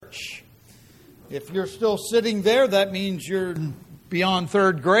church. If you're still sitting there, that means you're beyond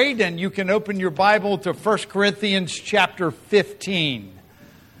third grade, and you can open your Bible to 1 Corinthians chapter 15.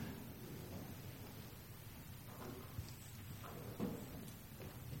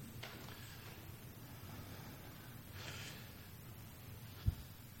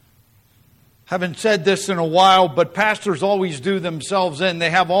 Haven't said this in a while, but pastors always do themselves in. They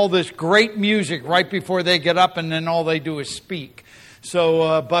have all this great music right before they get up, and then all they do is speak.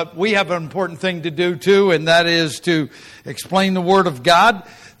 So, but we have an important thing to do too, and that is to explain the Word of God.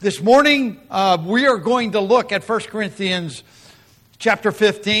 This morning, we are going to look at 1 Corinthians chapter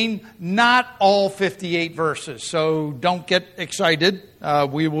 15, not all 58 verses. So don't get excited.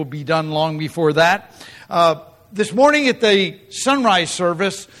 We will be done long before that. This morning at the sunrise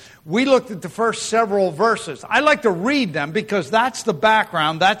service, we looked at the first several verses. I like to read them because that's the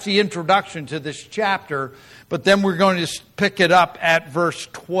background, that's the introduction to this chapter. But then we're going to pick it up at verse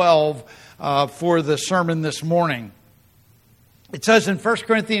 12 for the sermon this morning. It says in 1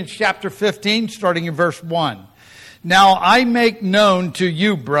 Corinthians chapter 15, starting in verse 1, "Now I make known to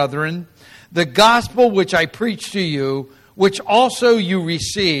you, brethren, the gospel which I preached to you, which also you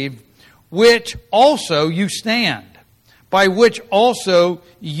received, which also you stand, by which also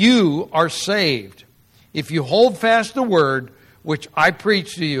you are saved, if you hold fast the word which I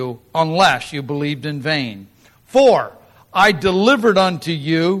preached to you, unless you believed in vain. For I delivered unto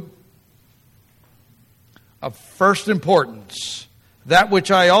you of first importance that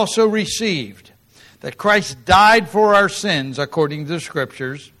which I also received, that Christ died for our sins according to the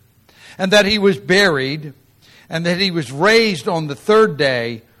Scriptures, and that He was buried, and that He was raised on the third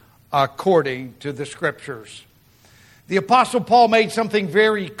day according to the Scriptures." The Apostle Paul made something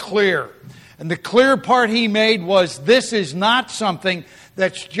very clear. And the clear part he made was this is not something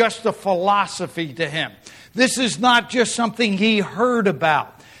that's just a philosophy to him. This is not just something he heard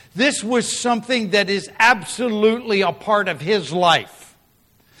about. This was something that is absolutely a part of his life.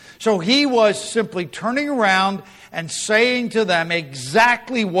 So he was simply turning around and saying to them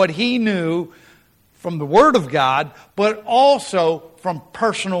exactly what he knew from the Word of God, but also from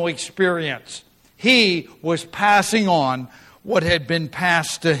personal experience. He was passing on what had been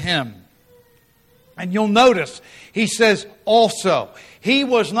passed to him. And you'll notice, he says also. He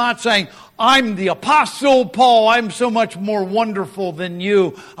was not saying, I'm the Apostle Paul, I'm so much more wonderful than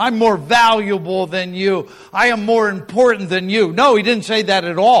you. I'm more valuable than you. I am more important than you. No, he didn't say that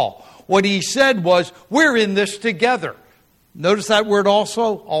at all. What he said was, we're in this together. Notice that word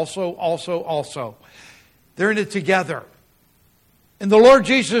also, also. They're in it together. In the Lord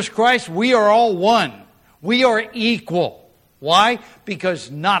Jesus Christ, we are all one. We are equal. Why?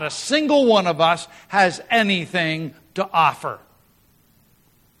 Because not a single one of us has anything to offer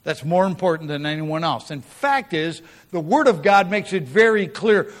that's more important than anyone else. In fact is, the Word of God makes it very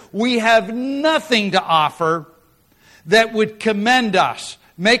clear. We have nothing to offer that would commend us,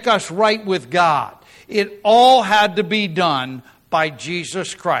 make us right with God. It all had to be done by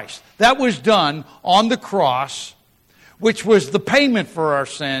Jesus Christ. That was done on the cross, which was the payment for our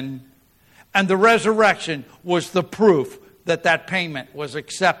sin, and the resurrection was the proof that that payment was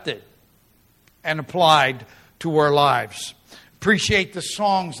accepted and applied to our lives. Appreciate the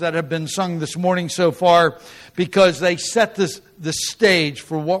songs that have been sung this morning so far because they set the stage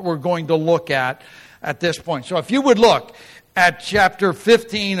for what we're going to look at this point. So if you would look at chapter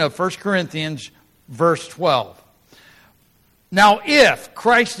 15 of 1 Corinthians, verse 12. "Now if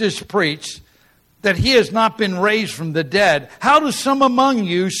Christ is preached that He has not been raised from the dead, how do some among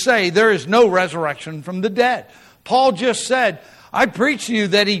you say there is no resurrection from the dead?" Paul just said, I preached to you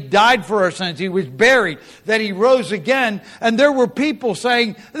that He died for our sins, He was buried, that He rose again. And there were people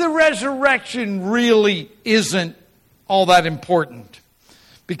saying the resurrection really isn't all that important.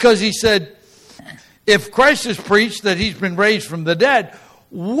 Because he said, if Christ is preached that He's been raised from the dead,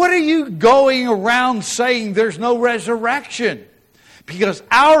 what are you going around saying there's no resurrection? Because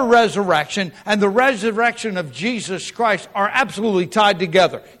our resurrection and the resurrection of Jesus Christ are absolutely tied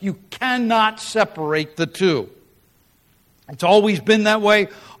together. You cannot separate the two. It's always been that way,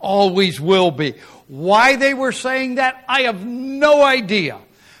 always will be. Why they were saying that, I have no idea.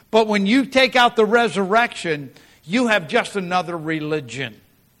 But when you take out the resurrection, you have just another religion.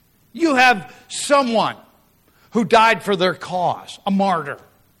 You have someone who died for their cause, a martyr.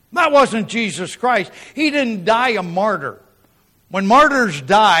 That wasn't Jesus Christ. He didn't die a martyr. When martyrs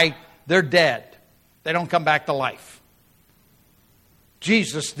die, they're dead. They don't come back to life.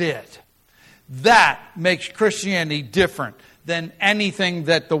 Jesus did. That makes Christianity different than anything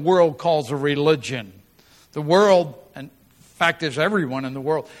that the world calls a religion. The world, and in fact, there's everyone in the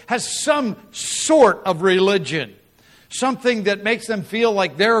world, has some sort of religion. something that makes them feel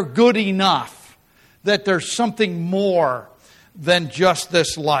like they're good enough, that there's something more than just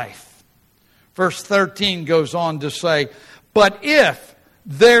this life. Verse 13 goes on to say, but if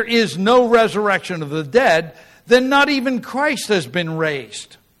there is no resurrection of the dead, then not even Christ has been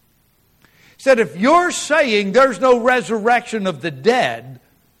raised. He said, if you're saying there's no resurrection of the dead,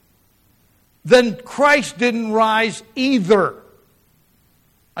 then Christ didn't rise either.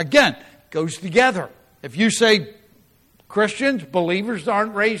 Again, it goes together. If you say Christians, believers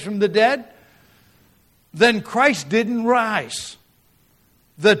aren't raised from the dead, then Christ didn't rise.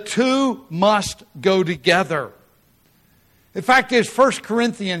 The two must go together. In fact, 1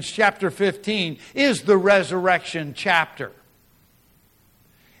 Corinthians chapter 15 is the resurrection chapter.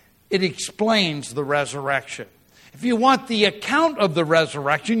 It explains the resurrection. If you want the account of the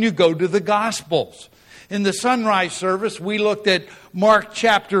resurrection, you go to the Gospels. In the sunrise service, we looked at Mark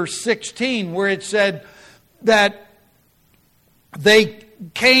chapter 16, where it said that they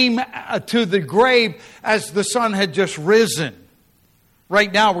came to the grave as the sun had just risen.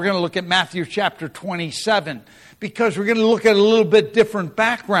 Right now, we're going to look at Matthew chapter 27, because we're going to look at a little bit different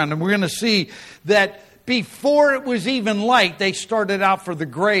background, and we're going to see that before it was even light, they started out for the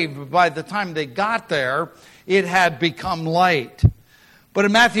grave, but by the time they got there, it had become light. But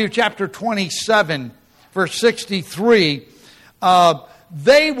in Matthew chapter 27, verse 63,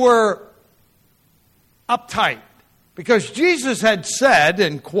 they were uptight, because Jesus had said,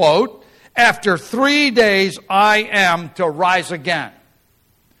 and quote, after 3 days I am to rise again.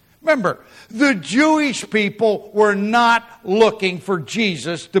 Remember, the Jewish people were not looking for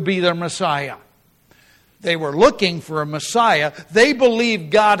Jesus to be their Messiah. They were looking for a Messiah. They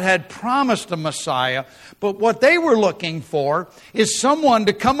believed God had promised a Messiah. But what they were looking for is someone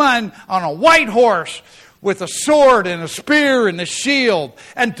to come on a white horse with a sword and a spear and a shield,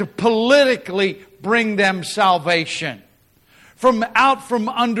 and to politically bring them salvation from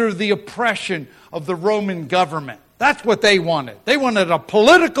under the oppression of the Roman government. That's what they wanted. They wanted a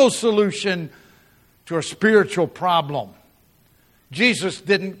political solution to a spiritual problem. Jesus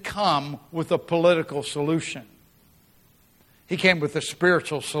didn't come with a political solution. He came with a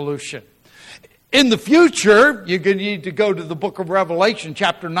spiritual solution. In the future, you're going to need to go to the book of Revelation,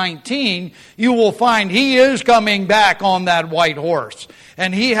 chapter 19. You will find He is coming back on that white horse.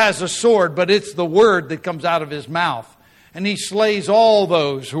 And He has a sword, but it's the word that comes out of His mouth. And He slays all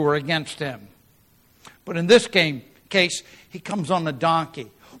those who are against Him. But in this case, He comes on a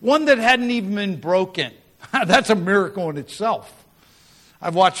donkey. One that hadn't even been broken. That's a miracle in itself.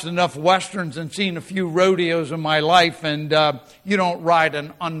 I've watched enough westerns and seen a few rodeos in my life, and you don't ride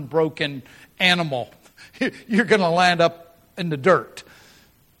an unbroken animal. You're going to land up in the dirt.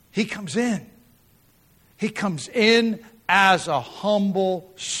 He comes in. He comes in as a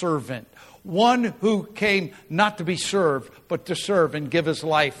humble servant. One who came not to be served, but to serve and give His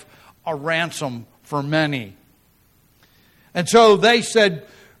life a ransom for many. And so they said,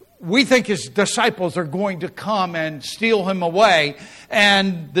 we think His disciples are going to come and steal Him away,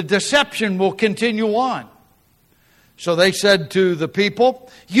 and the deception will continue on. So they said to the people,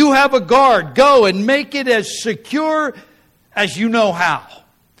 you have a guard. Go and make it as secure as you know how.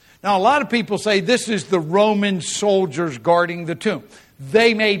 Now, a lot of people say this is the Roman soldiers guarding the tomb.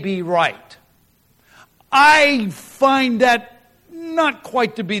 They may be right. I find that not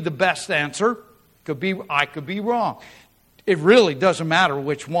quite to be the best answer. I could be wrong. It really doesn't matter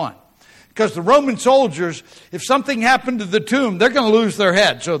which one. Because the Roman soldiers, if something happened to the tomb, they're going to lose their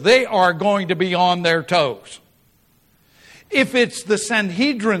head. So they are going to be on their toes. If it's the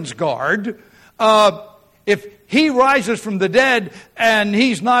Sanhedrin's guard, if he rises from the dead and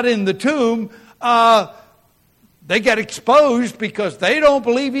he's not in the tomb, they get exposed because they don't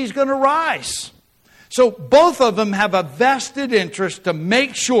believe he's going to rise. So both of them have a vested interest to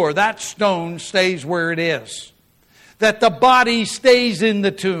make sure that stone stays where it is. That the body stays in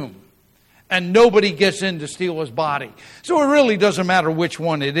the tomb. And nobody gets in to steal his body. So it really doesn't matter which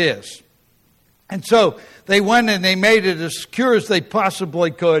one it is. And so they went and they made it as secure as they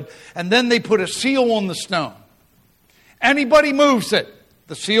possibly could. And then they put a seal on the stone. Anybody moves it,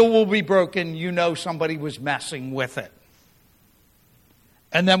 the seal will be broken. You know somebody was messing with it.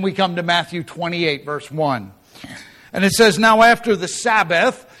 And then we come to Matthew 28, verse 1. And it says, now after the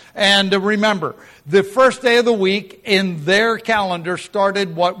Sabbath, and remember, the first day of the week in their calendar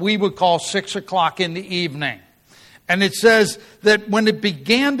started what we would call 6 o'clock in the evening. And it says that when it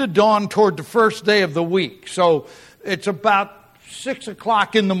began to dawn toward the first day of the week, so it's about 6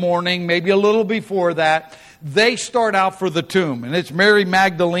 o'clock in the morning, maybe a little before that, they start out for the tomb. And it's Mary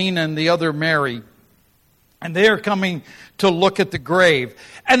Magdalene and the other Mary. And they are coming to look at the grave.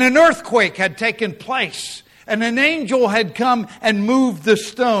 And an earthquake had taken place. And an angel had come and moved the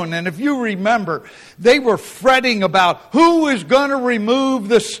stone. And if you remember, they were fretting about who is going to remove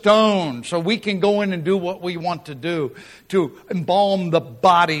the stone so we can go in and do what we want to do to embalm the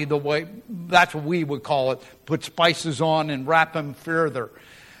body the way, that's what we would call it, put spices on and wrap him further.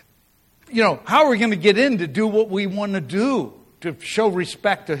 You know, how are we going to get in to do what we want to do to show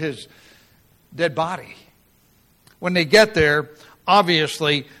respect to his dead body? When they get there,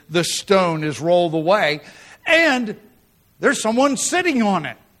 obviously the stone is rolled away. And there's someone sitting on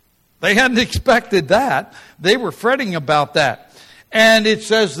it. They hadn't expected that. They were fretting about that. And it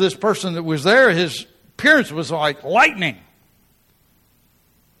says this person that was there, his appearance was like lightning.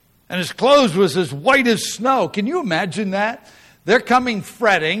 And his clothes was as white as snow. Can you imagine that? They're coming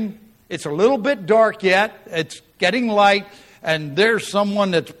fretting. It's a little bit dark yet. It's getting light. And there's someone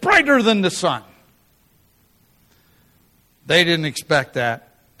that's brighter than the sun. They didn't expect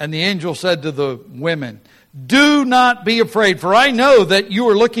that. And the angel said to the women, "Do not be afraid, for I know that you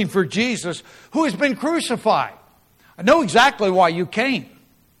are looking for Jesus who has been crucified. I know exactly why you came."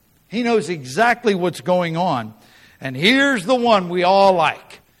 He knows exactly what's going on. And here's the one we all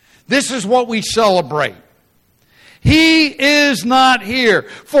like. This is what we celebrate. He is not here,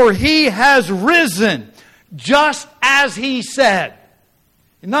 for he has risen, just as he said.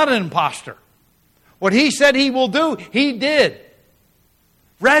 He's not an imposter. What he said he will do, he did.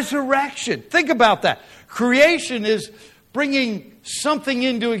 Resurrection. Think about that. Creation is bringing something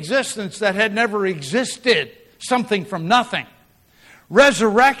into existence that had never existed. Something from nothing.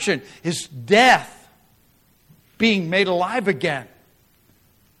 Resurrection is death being made alive again.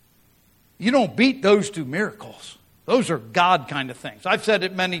 You don't beat those two miracles. Those are God kind of things. I've said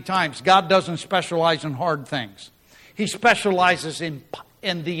it many times. God doesn't specialize in hard things. He specializes in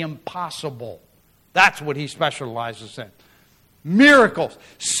the impossible. That's what he specializes in. Miracles,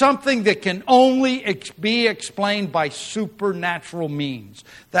 something that can only be explained by supernatural means.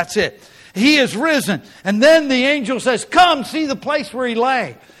 That's it. He is risen. And then the angel says, "Come, see the place where he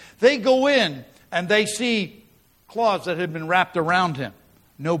lay." They go in and they see cloths that had been wrapped around him.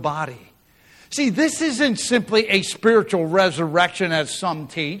 No body. See, this isn't simply a spiritual resurrection as some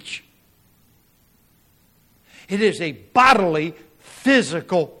teach. It is a bodily,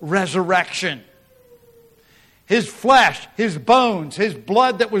 physical resurrection. His flesh, his bones, his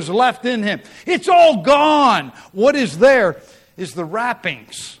blood that was left in him. It's all gone. What is there is the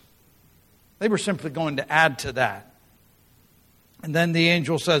wrappings. They were simply going to add to that. And then the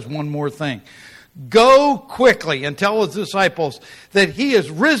angel says one more thing. "Go quickly and tell his disciples that he is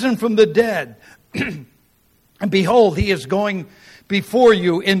risen from the dead. And behold, he is going before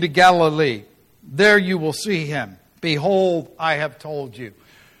you into Galilee. There you will see him. Behold, I have told you."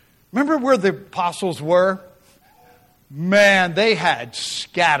 Remember where the apostles were? Man, they had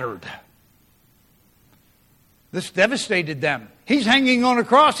scattered. This devastated them. He's hanging on a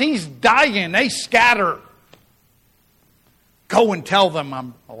cross. He's dying. They scatter. Go and tell them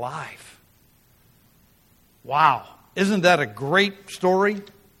I'm alive. Wow. Isn't that a great story?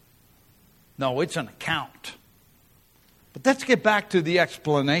 No, it's an account. But let's get back to the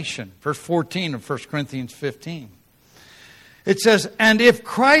explanation. Verse 14 of 1 Corinthians 15. It says, "And if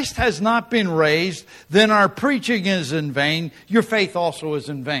Christ has not been raised, then our preaching is in vain. Your faith also is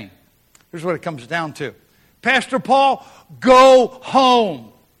in vain." Here's what it comes down to. Pastor Paul, go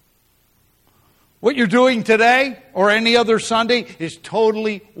home. What you're doing today or any other Sunday is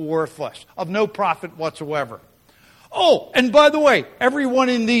totally worthless, of no profit whatsoever. Oh, and by the way, everyone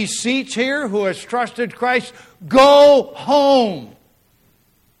in these seats here who has trusted Christ, go home.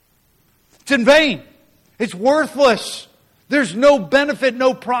 It's in vain. It's worthless. There's no benefit,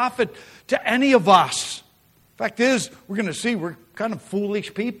 no profit to any of us. Fact is, we're going to see we're kind of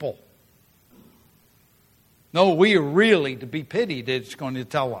foolish people. No, we are really to be pitied, it's going to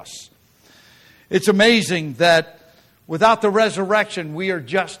tell us. It's amazing that without the resurrection, we are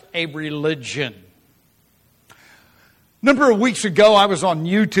just a religion. A number of weeks ago, I was on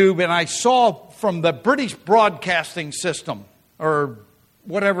YouTube and I saw from the British Broadcasting System, or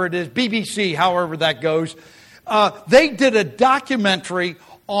whatever it is, BBC, however that goes, they did a documentary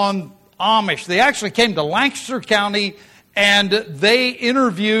on Amish. They actually came to Lancaster County and they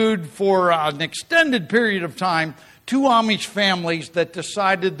interviewed for an extended period of time 2 Amish families that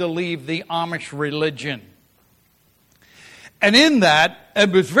decided to leave the Amish religion. And in that,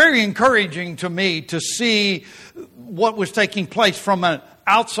 it was very encouraging to me to see what was taking place from an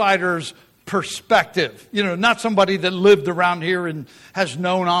outsider's perspective. You know, not somebody that lived around here and has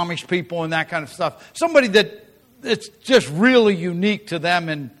known Amish people and that kind of stuff. Somebody that it's just really unique to them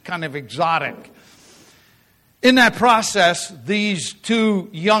and kind of exotic. In that process, these two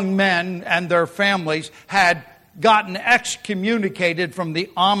young men and their families had gotten excommunicated from the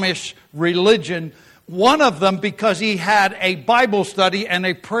Amish religion. One of them because he had a Bible study and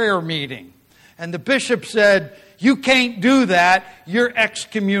a prayer meeting. And the bishop said, "You can't do that. You're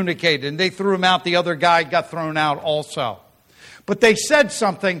excommunicated." And they threw him out. The other guy got thrown out also. But they said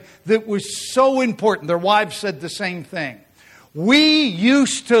something that was so important. Their wives said the same thing. "We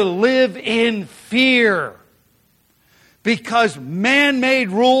used to live in fear because man-made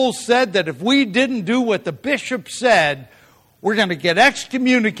rules said that if we didn't do what the bishop said, we're going to get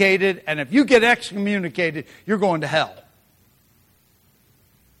excommunicated, and if you get excommunicated, you're going to hell."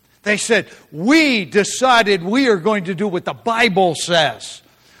 They said, "We decided we are going to do what the Bible says.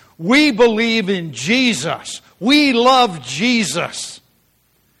 We believe in Jesus. We love Jesus.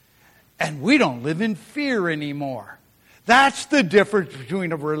 And we don't live in fear anymore." That's the difference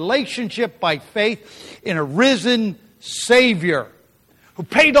between a relationship by faith in a risen Savior who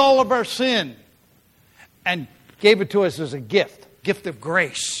paid all of our sin and gave it to us as a gift of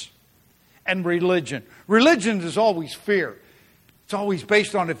grace, and religion. Religion is always fear. It's always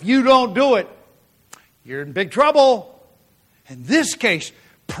based on if you don't do it, you're in big trouble. In this case,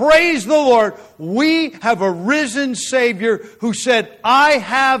 praise the Lord, we have a risen Savior who said, "I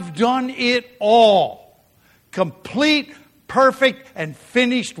have done it all." Complete, perfect, and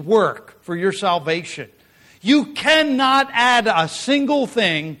finished work for your salvation. You cannot add a single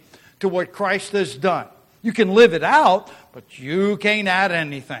thing to what Christ has done. You can live it out, but you can't add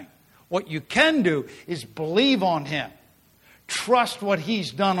anything. What you can do is believe on Him. Trust what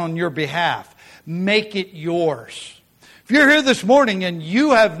He's done on your behalf. Make it yours. If you're here this morning and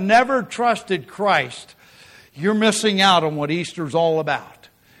you have never trusted Christ, you're missing out on what Easter's all about.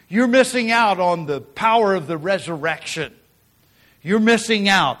 You're missing out on the power of the resurrection. You're missing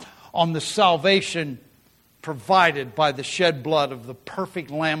out on the salvation provided by the shed blood of the perfect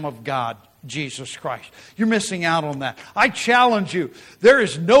Lamb of God, Jesus Christ. You're missing out on that. I challenge you, there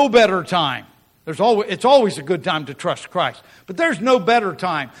is no better time. It's always a good time to trust Christ. But there's no better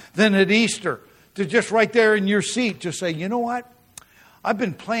time than at Easter to just right there in your seat just say, "You know what? I've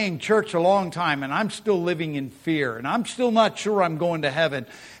been playing church a long time and I'm still living in fear. And I'm still not sure I'm going to heaven.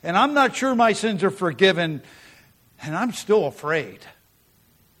 And I'm not sure my sins are forgiven. And I'm still afraid."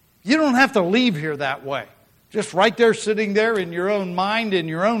 You don't have to leave here that way. Just right there sitting there in your own mind, in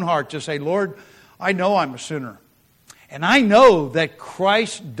your own heart, just say, "Lord, I know I'm a sinner. And I know that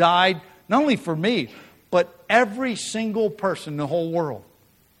Christ died not only for me, but every single person in the whole world.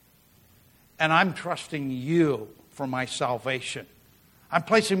 And I'm trusting you for my salvation. I'm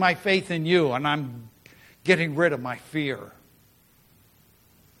placing my faith in you, and I'm getting rid of my fear."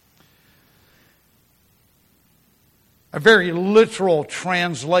 A very literal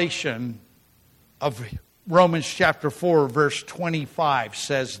translation of Romans chapter 4, verse 25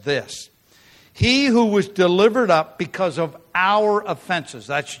 says this: "He who was delivered up because of our offenses,"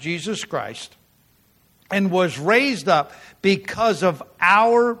 that's Jesus Christ, "and was raised up because of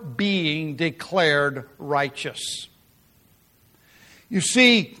our being declared righteous." You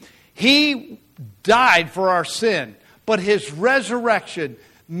see, He died for our sin, but His resurrection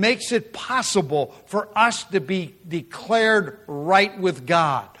makes it possible for us to be declared right with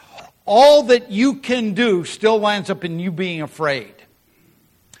God. All that you can do still lands up in you being afraid.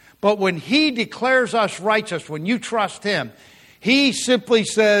 But when He declares us righteous, when you trust Him, He simply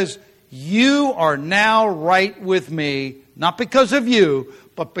says, "You are now right with me, not because of you,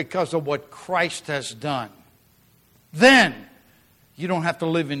 but because of what Christ has done." Then you don't have to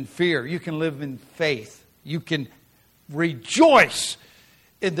live in fear. You can live in faith. You can rejoice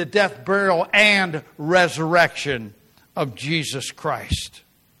in the death, burial, and resurrection of Jesus Christ.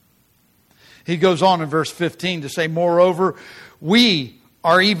 He goes on in verse 15 to say, "Moreover, we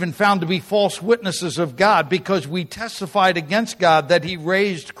are even found to be false witnesses of God, because we testified against God that He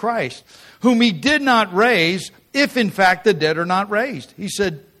raised Christ, whom He did not raise, if in fact the dead are not raised." He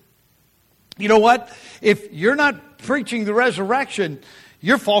said, you know what? If you're not preaching the resurrection,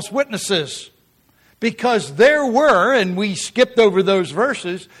 you're false witnesses. Because there were, and we skipped over those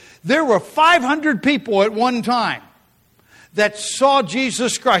verses, there were 500 people at one time that saw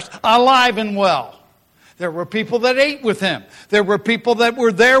Jesus Christ alive and well. There were people that ate with Him. There were people that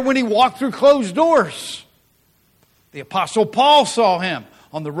were there when He walked through closed doors. The Apostle Paul saw Him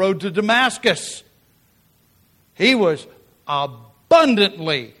on the road to Damascus. He was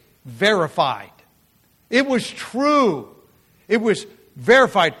abundantly verified. It was true. It was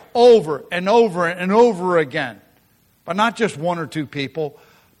verified over and over and over again. But not just one or two people,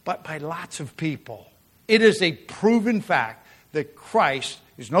 but by lots of people. It is a proven fact that Christ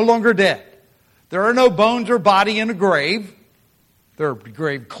is no longer dead, There are no bones or body in a grave. There are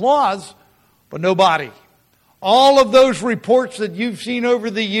grave cloths, but no body. All of those reports that you've seen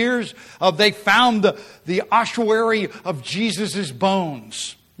over the years of they found the ossuary of Jesus'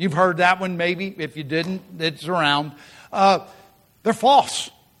 bones. You've heard that one maybe. If you didn't, it's around. They're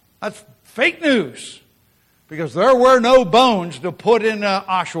false. That's fake news. Because there were no bones to put in an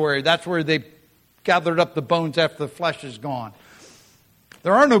ossuary. That's where they gathered up the bones after the flesh is gone.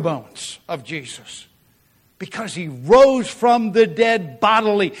 There are no bones of Jesus. Because He rose from the dead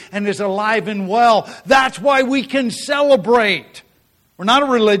bodily and is alive and well. That's why we can celebrate. We're not a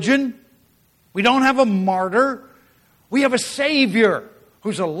religion. We don't have a martyr. We have a Savior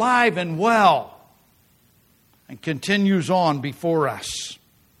who's alive and well and continues on before us.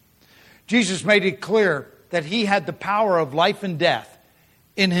 Jesus made it clear that He had the power of life and death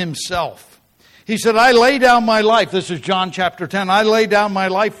in Himself. He said, I lay down my life. This is John chapter 10. I lay down my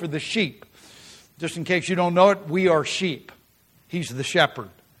life for the sheep. Just in case you don't know it, we are sheep. He's the shepherd.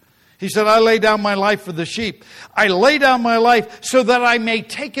 He said, I lay down my life for the sheep. I lay down my life so that I may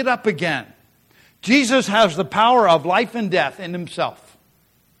take it up again. Jesus has the power of life and death in Himself.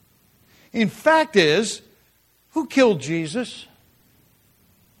 In fact is, who killed Jesus?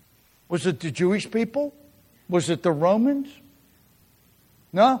 Was it the Jewish people? Was it the Romans?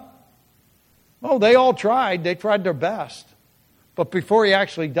 No. Oh, they all tried. They tried their best. But before He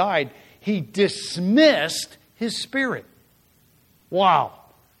actually died, He dismissed His spirit. Wow.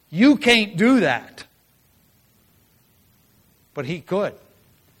 You can't do that. But He could.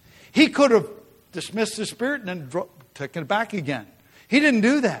 He could have dismissed His spirit and then taken it back again. He didn't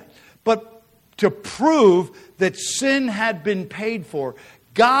do that. But to prove that sin had been paid for,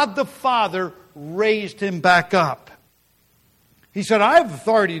 God the Father raised Him back up. He said, I have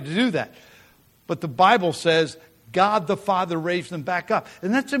authority to do that. But the Bible says God the Father raised Him back up.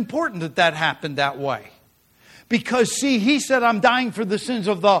 And that's important that that happened that way. Because, see, He said, I'm dying for the sins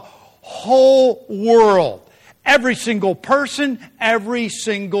of the whole world. Every single person, every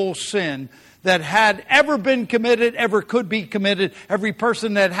single sin that had ever been committed, ever could be committed. Every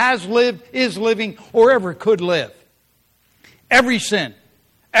person that has lived, is living, or ever could live. Every sin,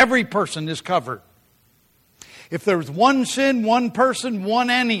 every person is covered. If there was one sin, one person, one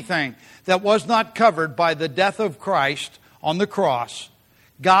anything that was not covered by the death of Christ on the cross,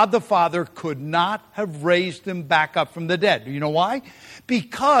 God the Father could not have raised Him back up from the dead. Do you know why?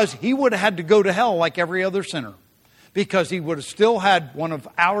 Because He would have had to go to hell like every other sinner. Because He would have still had one of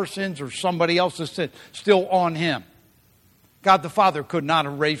our sins or somebody else's sin still on Him. God the Father could not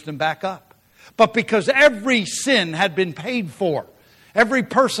have raised Him back up. But because every sin had been paid for, every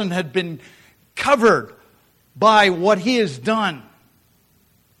person had been covered by what He has done,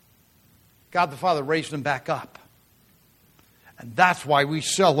 God the Father raised Him back up. And that's why we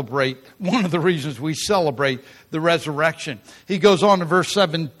celebrate, one of the reasons we celebrate the resurrection. He goes on to verse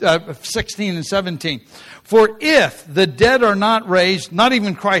 16 and 17. For if the dead are not raised, not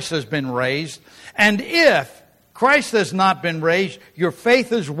even Christ has been raised. And if Christ has not been raised, your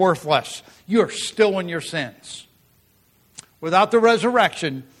faith is worthless. You're still in your sins. Without the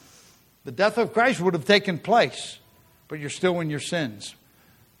resurrection, the death of Christ would have taken place. But you're still in your sins.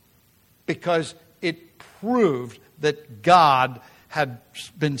 Because it proved that God had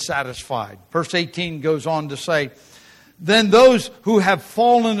been satisfied. Verse 18 goes on to say, then those who have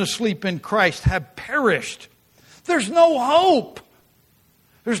fallen asleep in Christ have perished. There's no hope.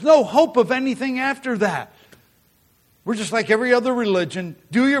 There's no hope of anything after that. We're just like every other religion.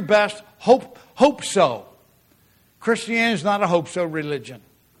 Do your best. Hope so. Christianity is not a hope so religion.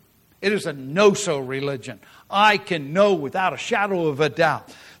 It is a know so religion. I can know without a shadow of a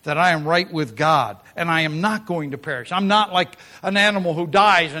doubt that I am right with God and I am not going to perish. I'm not like an animal who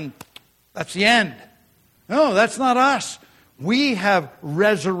dies and that's the end. No, that's not us. We have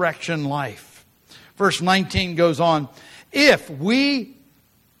resurrection life. Verse 19 goes on, if we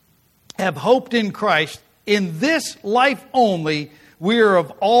have hoped in Christ, in this life only, we are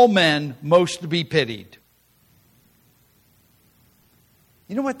of all men most to be pitied.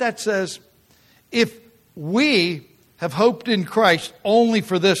 You know what that says? If we have hoped in Christ only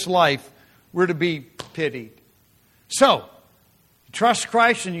for this life, we're to be pitied. So, you trust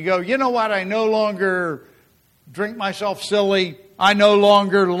Christ and you go, you know what, I no longer drink myself silly. I no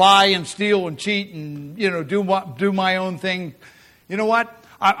longer lie and steal and cheat and, do my own thing. You know what?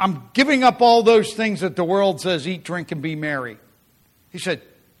 I'm giving up all those things that the world says, eat, drink, and be merry. He said,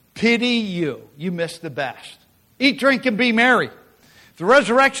 pity you. You missed the best. Eat, drink, and be merry. If the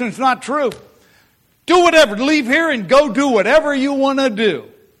resurrection is not true, do whatever. Leave here and go do whatever you want to do.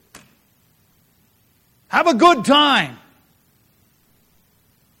 Have a good time.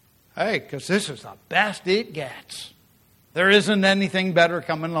 Hey, because this is the best it gets. There isn't anything better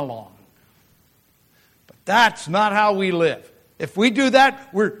coming along. But that's not how we live. If we do that,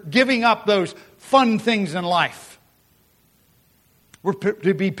 we're giving up those fun things in life. We're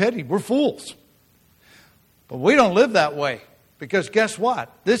to be pitied. We're fools. But we don't live that way. Because guess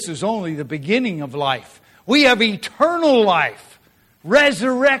what? This is only the beginning of life. We have eternal life.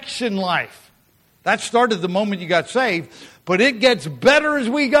 Resurrection life. That started the moment you got saved. But it gets better as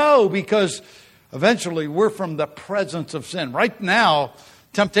we go, because eventually we're from the presence of sin. Right now,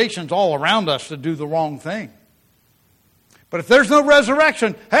 temptation's all around us to do the wrong thing. But if there's no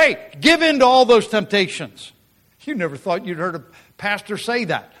resurrection, hey, give in to all those temptations. You never thought you'd heard a pastor say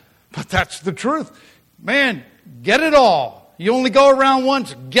that. But that's the truth. Man, get it all. You only go around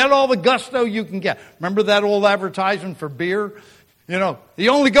once, get all the gusto you can get. Remember that old advertisement for beer? You know, you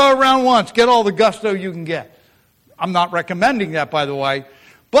only go around once, get all the gusto you can get. I'm not recommending that, by the way.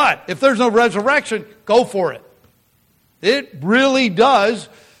 But if there's no resurrection, go for it. It really does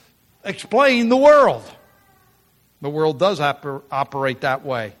explain the world. The world does operate that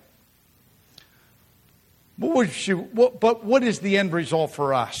way. But what is the end result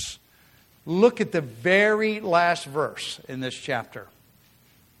for us? Look at the very last verse in this chapter.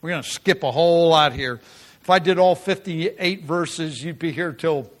 We're going to skip a whole lot here. If I did all 58 verses, you'd be here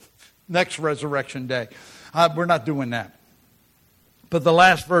till next resurrection day. We're not doing that. But the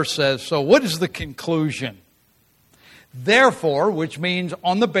last verse says, so what is the conclusion? Therefore, which means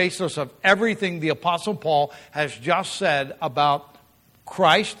on the basis of everything the Apostle Paul has just said about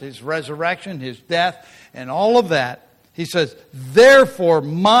Christ, His resurrection, His death, and all of that, he says, therefore,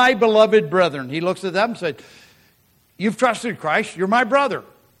 my beloved brethren. He looks at them and said, you've trusted Christ, you're my brother.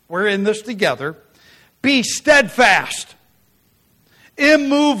 We're in this together. Be steadfast,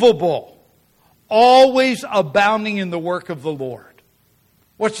 immovable, always abounding in the work of the Lord.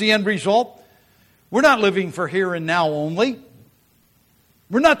 What's the end result? We're not living for here and now only.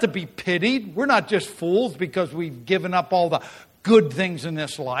 We're not to be pitied. We're not just fools because we've given up all the good things in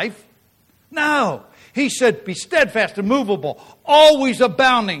this life. No. He said, be steadfast, immovable, always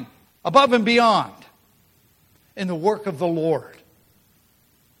abounding, above and beyond, in the work of the Lord.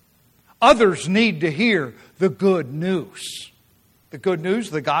 Others need to hear the good news. The good news,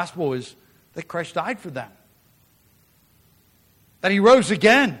 the gospel, is that Christ died for them. That He rose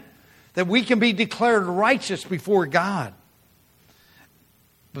again. That we can be declared righteous before God.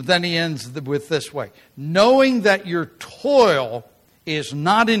 But then he ends with this way. Knowing that your toil is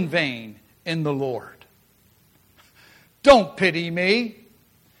not in vain in the Lord. Don't pity me.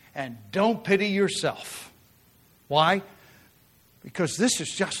 And don't pity yourself. Why? Because this is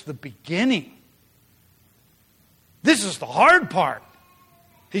just the beginning. This is the hard part.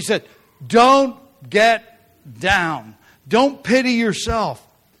 He said, don't get down. Don't pity yourself.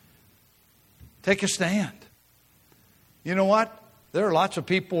 Take a stand. You know what? There are lots of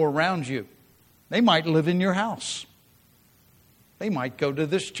people around you. They might live in your house. They might go to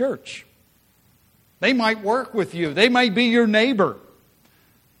this church. They might work with you. They might be your neighbor.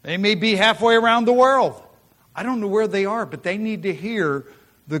 They may be halfway around the world. I don't know where they are, but they need to hear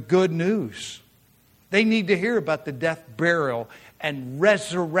the good news. They need to hear about the death, burial, and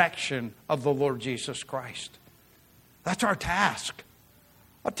resurrection of the Lord Jesus Christ. That's our task.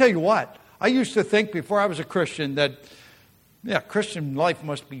 I'll tell you what. I used to think before I was a Christian that, Christian life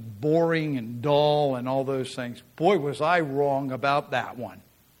must be boring and dull and all those things. Boy, was I wrong about that one.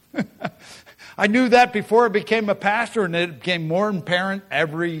 I knew that before I became a pastor, and it became more apparent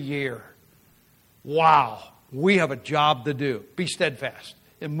every year. Wow, we have a job to do. Be steadfast,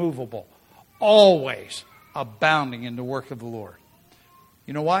 immovable, always abounding in the work of the Lord.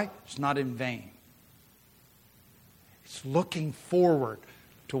 You know why? It's not in vain. It's looking forward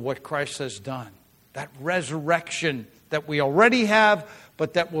to what Christ has done. That resurrection that we already have,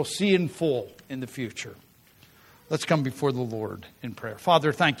 but that we'll see in full in the future. Let's come before the Lord in prayer.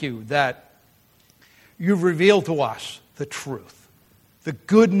 Father, thank you that you've revealed to us the truth, the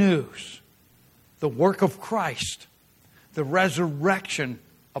good news, the work of Christ, the resurrection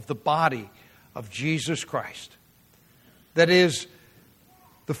of the body of Jesus Christ. That is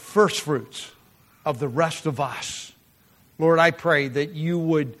the first fruits of the rest of us. Lord, I pray that you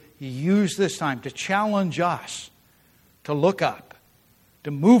would use this time to challenge us to look up,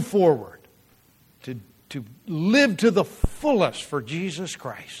 to move forward, to live to the fullest for Jesus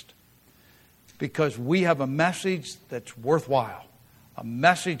Christ. Because we have a message that's worthwhile, a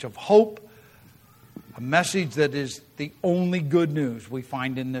message of hope, a message that is the only good news we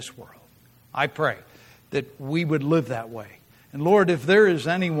find in this world. I pray that we would live that way. And Lord, if there is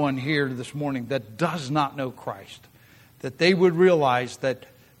anyone here this morning that does not know Christ, that they would realize that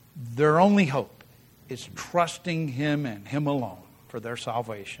their only hope is trusting Him and Him alone for their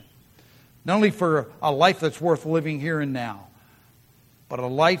salvation. Not only for a life that's worth living here and now, but a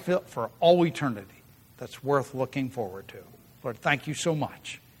life for all eternity that's worth looking forward to. Lord, thank you so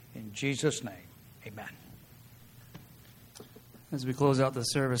much. In Jesus' name, amen. As we close out the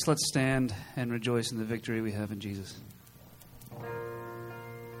service, let's stand and rejoice in the victory we have in Jesus.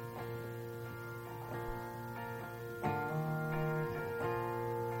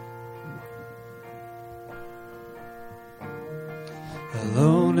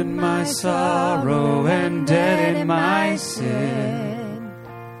 Alone in my sorrow and dead in my sin,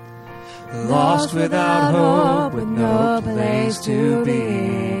 lost without hope with no place to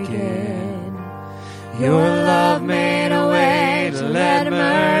begin. Your love made a way to let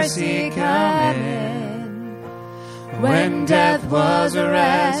mercy come in. When death was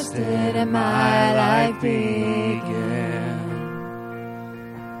arrested and my life began.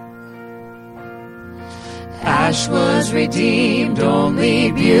 Ash was redeemed,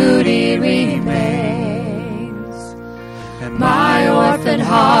 only beauty remains. And my orphan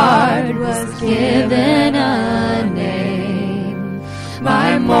heart was given a name.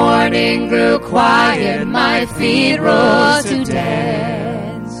 My mourning grew quiet, my feet rose to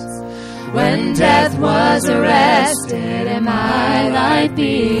dance. When death was arrested and my life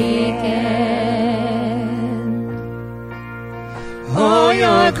began. Oh,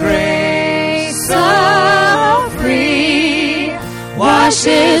 your grace so free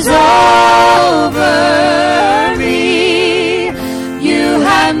washes over me. You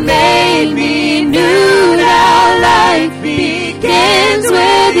have made me new, now life begins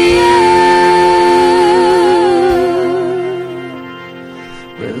with you.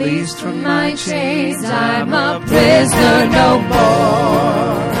 Released from my chains, I'm a prisoner no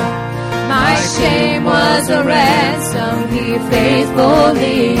more. My shame was a ransom He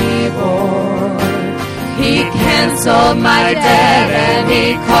faithfully bore. He canceled my debt and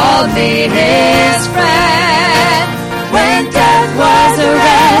He called me His friend. When death was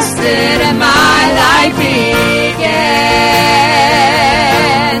arrested and my life began.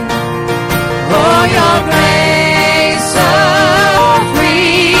 Oh, your grace so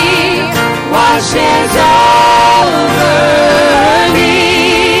free washes over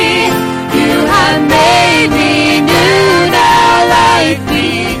me. You have made me new, now life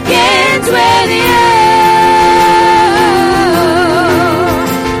begins with you.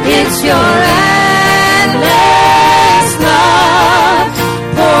 It's your endless love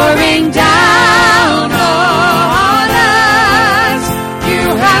pouring down on us. You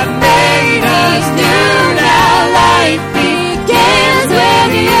have made us new, now life begins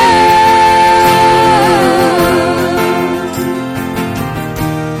with you.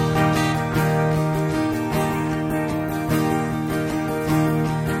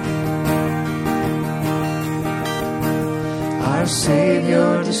 Our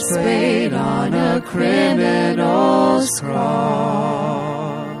Savior displayed on a criminal's cross,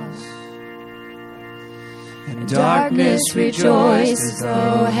 and darkness rejoiced as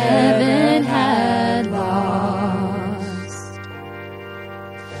though heaven had lost.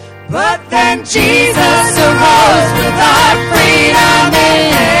 But then Jesus arose with our freedom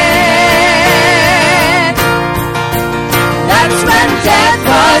in hand. That's when death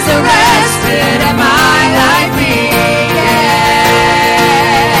was arrested and my life began.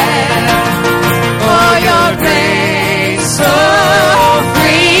 Oh, your grace so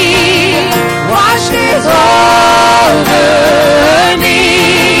free washes over me.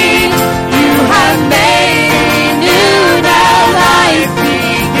 You have made me new, now life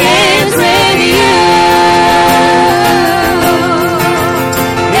begins with you.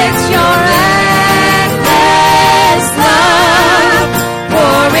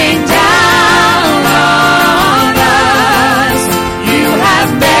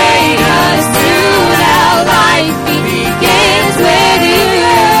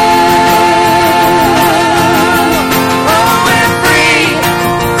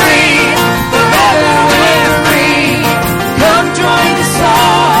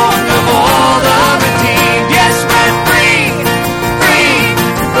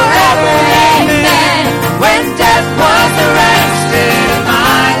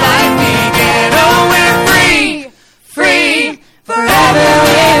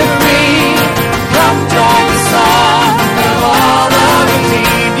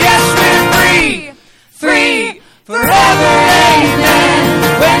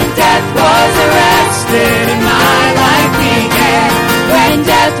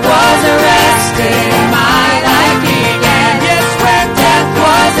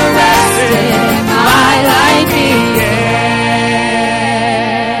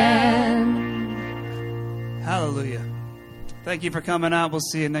 Thank you for coming out. We'll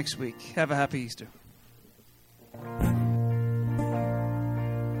see you next week. Have a happy Easter.